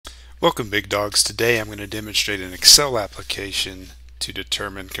Welcome, big dogs. Today I'm going to demonstrate an Excel application to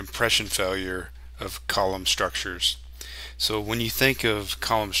determine compression failure of column structures. So when you think of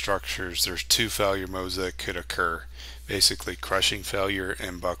column structures, there's two failure modes that could occur. Basically crushing failure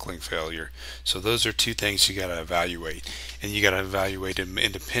and buckling failure. So those are two things you got to evaluate, and you got to evaluate them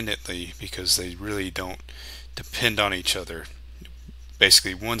independently because they really don't depend on each other.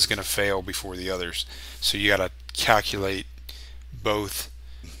 Basically one's going to fail before the others. So you got to calculate both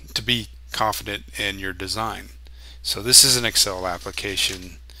to be confident in your design. So this is an Excel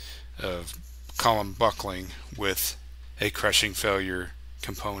application of column buckling with a crushing failure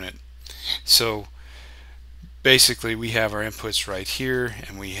component. So basically we have our inputs right here,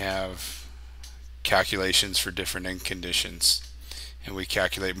 and we have calculations for different end conditions, and we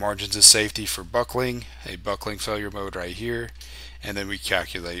calculate margins of safety for buckling, a buckling failure mode right here, and then we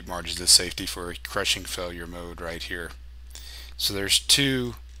calculate margins of safety for a crushing failure mode right here. So there's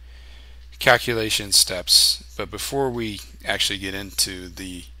two calculation steps, but before we actually get into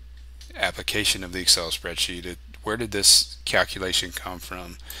the application of the Excel spreadsheet, where did this calculation come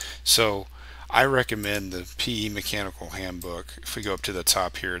from? So I recommend the PE Mechanical Handbook. If we go up to the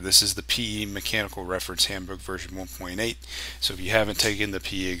top here, this is the PE Mechanical Reference Handbook version 1.8. So if you haven't taken the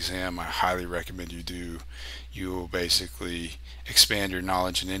PE exam, I highly recommend you do. You will basically expand your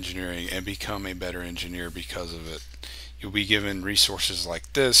knowledge in engineering and become a better engineer because of it. You'll be given resources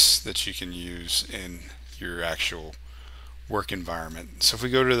like this that you can use in your actual work environment. So if we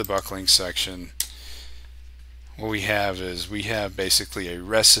go to the buckling section, what we have is we have basically a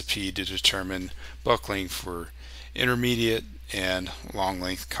recipe to determine buckling for intermediate and long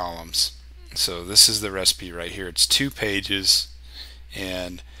length columns. So this is the recipe right here. It's 2 pages,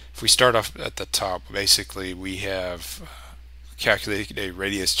 and if we start off at the top, basically we have calculated a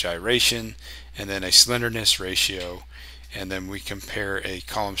radius gyration and then a slenderness ratio, and then we compare a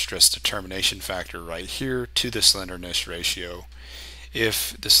column stress determination factor right here to the slenderness ratio.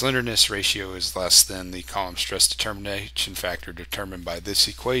 If the slenderness ratio is less than the column stress determination factor determined by this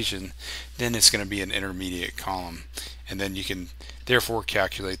equation, then it's going to be an intermediate column, and then you can therefore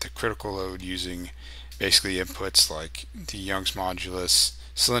calculate the critical load using basically inputs like the Young's modulus,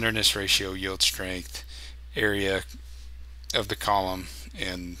 slenderness ratio, yield strength, area of the column,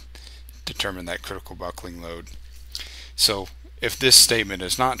 and determine that critical buckling load. So if this statement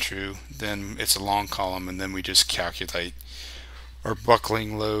is not true, then it's a long column, and then we just calculate our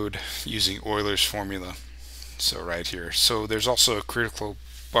buckling load using Euler's formula. So right here. So there's also a critical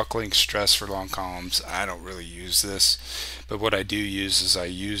buckling stress for long columns. I don't really use this, but what I do use is I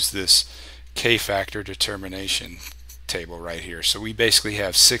use this K-factor determination table right here. So we basically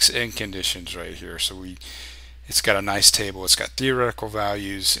have 6 end conditions right here. So it's got a nice table. It's got theoretical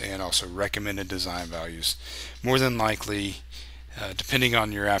values and also recommended design values. More than likely, depending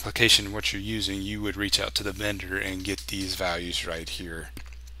on your application and what you're using, you would reach out to the vendor and get these values right here.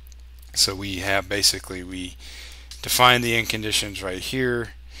 So we have basically, we define the end conditions right here,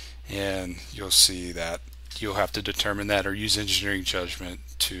 and you'll see that you'll have to determine that or use engineering judgment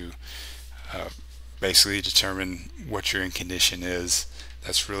to basically determine what your end condition is.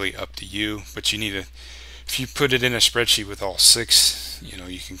 That's really up to you, but you need to, if you put it in a spreadsheet with all 6,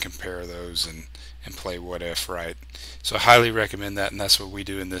 you can compare those and play what if, right? So I highly recommend that, and that's what we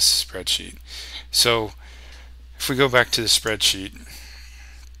do in this spreadsheet. So if we go back to the spreadsheet,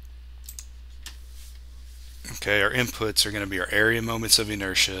 okay, our inputs are going to be our area moments of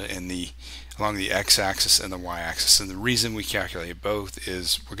inertia along the x-axis and the y-axis, and the reason we calculate both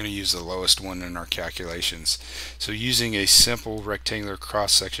is we're going to use the lowest one in our calculations. So using a rectangular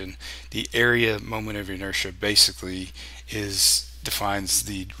cross section, the area moment of inertia basically defines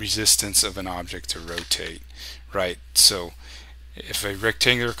the resistance of an object to rotate, right? So if a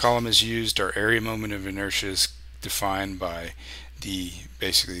rectangular column is used, our area moment of inertia is defined by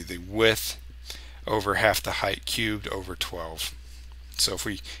basically the width over half the height cubed over 12. So if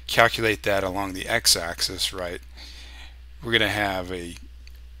we calculate that along the x-axis, right, we're going to have a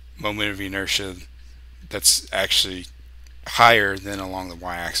moment of inertia that's actually higher than along the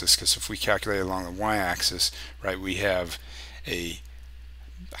y-axis, because if we calculate along the y-axis, right, we have a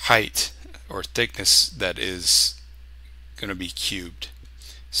height or thickness that is going to be cubed.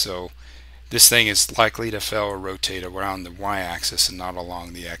 So this thing is likely to fail or rotate around the y-axis and not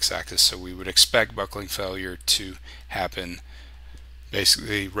along the x-axis. So we would expect buckling failure to happen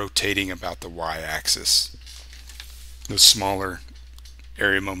basically rotating about the y-axis, the smaller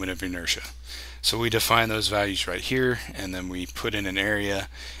area moment of inertia. So we define those values right here, and then we put in an area,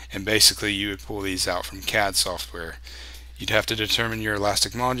 and basically you would pull these out from CAD software. You'd have to determine your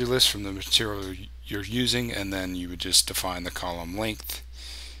elastic modulus from the material you're using, and then you would just define the column length,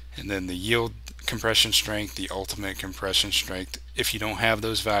 and then the yield compression strength, the ultimate compression strength. If you don't have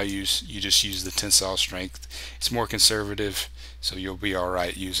those values, you just use the tensile strength. It's more conservative, so you'll be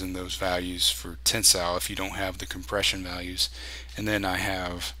alright using those values for tensile if you don't have the compression values. And then I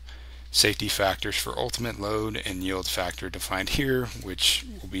have safety factors for ultimate load and yield factor defined here, which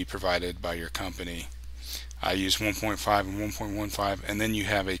will be provided by your company. I use 1.5 and 1.15, and then you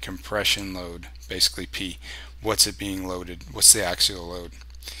have a compression load, basically P. What's it being loaded? What's the axial load?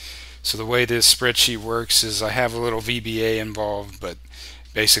 So the way this spreadsheet works is I have a little VBA involved, but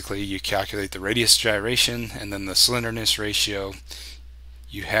basically you calculate the radius gyration and then the slenderness ratio.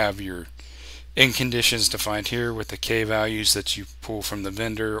 You have your end conditions defined here with the K values that you pull from the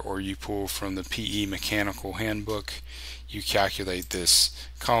vendor or you pull from the PE mechanical handbook. You calculate this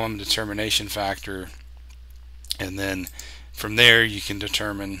column determination factor, and then from there you can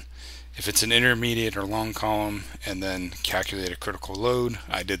determine if it's an intermediate or long column and then calculate a critical load.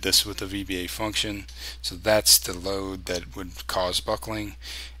 I did this with the VBA function, so that's the load that would cause buckling,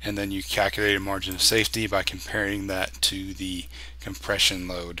 and then you calculate a margin of safety by comparing that to the compression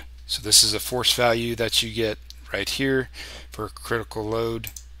load. So this is a force value that you get right here for critical load,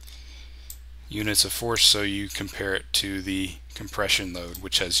 units of force, so you compare it to the compression load,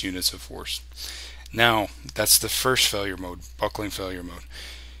 which has units of force. Now that's the first failure mode, buckling failure mode.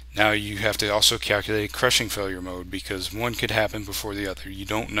 Now you have to also calculate crushing failure mode, because one could happen before the other. You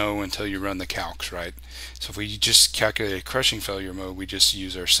don't know until you run the calcs, right? So if we just calculate crushing failure mode, we just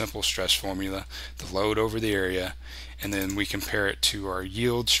use our simple stress formula, the load over the area, and then we compare it to our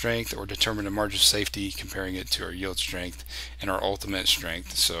yield strength, or determine a margin of safety comparing it to our yield strength and our ultimate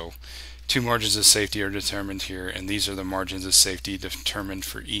strength. So two margins of safety are determined here, and these are the margins of safety determined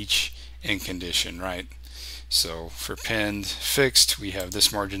for each end condition, right? So for pinned fixed, we have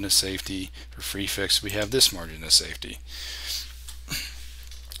this margin of safety. For free fixed, we have this margin of safety.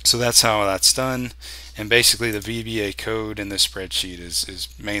 So that's how that's done. And basically the VBA code in this spreadsheet is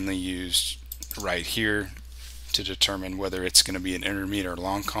mainly used right here to determine whether it's going to be an intermediate or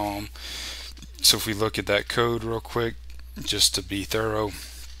long column. So if we look at that code real quick, just to be thorough,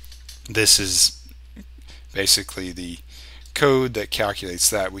 this is basically the code that calculates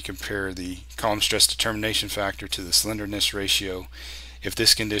that. We compare the column stress determination factor to the slenderness ratio. If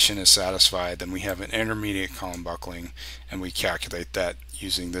this condition is satisfied, then we have an intermediate column buckling, and we calculate that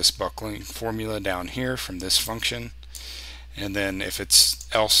using this buckling formula down here from this function. And then if it's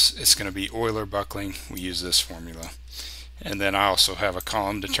else, it's going to be Euler buckling. We use this formula. And then I also have a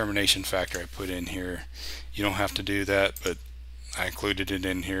column determination factor I put in here. You don't have to do that, but I included it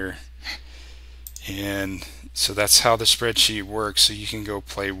in here. And so that's how the spreadsheet works. So you can go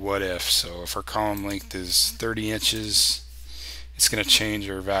play what if. So if our column length is 30 inches, it's going to change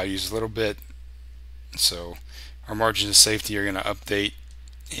our values a little bit. So our margins of safety are going to update,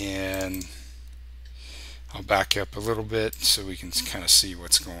 and I'll back up a little bit so we can kind of see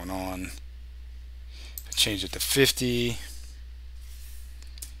what's going on. If I change it to 50,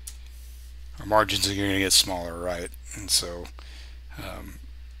 our margins are going to get smaller, right? And so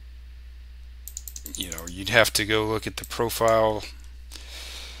you know, you'd have to go look at the profile,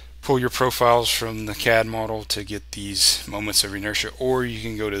 pull your profiles from the CAD model to get these moments of inertia, or you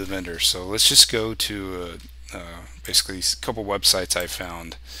can go to the vendor. So let's just go to basically a couple websites I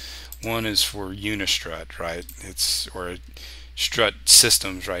found. One is for Unistrut, right? Or Strut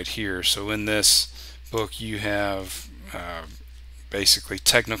Systems right here. So in this book you have basically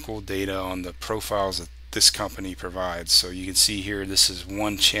technical data on the profiles that this company provides. So you can see here, this is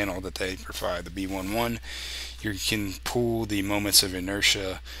one channel that they provide, the B11. You can pull the moments of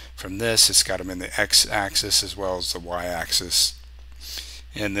inertia from this. It's got them in the x-axis as well as the y-axis,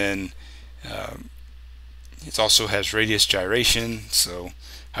 and then it also has radius gyration. So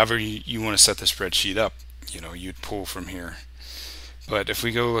however you want to set the spreadsheet up, you know, you'd pull from here. But if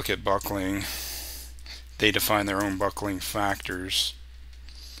we go look at buckling, they define their own buckling factors.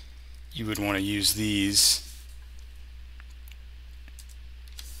 You would want to use these.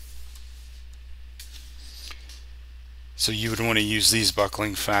 So you would want to use these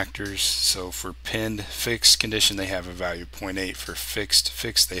buckling factors. So for pinned fixed condition, they have a value of 0.8. For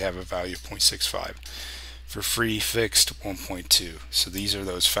fixed, they have a value of 0.65. For free fixed, 1.2. So these are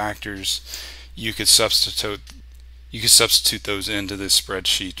those factors. You could substitute those into this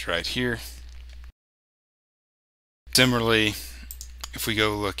spreadsheet right here. Similarly, if we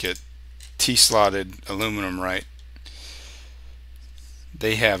go look at T-slotted aluminum, right,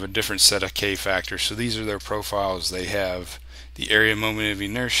 they have a different set of K factors. So these are their profiles. They have the area moment of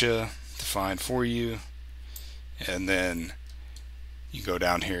inertia defined for you, and then You go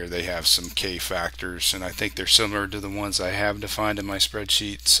down here, they have some K factors, and I think they're similar to the ones I have defined in my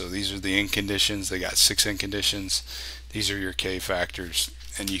spreadsheet. So these are the end conditions. They got 6 end conditions. These are your K factors,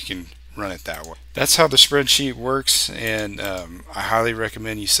 and you can run it that way. That's how the spreadsheet works, and I highly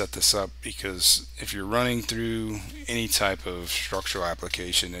recommend you set this up, because if you're running through any type of structural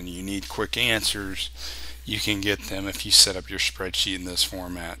application and you need quick answers, you can get them if you set up your spreadsheet in this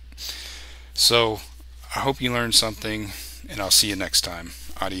format. So I hope you learned something, and I'll see you next time.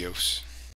 Adios.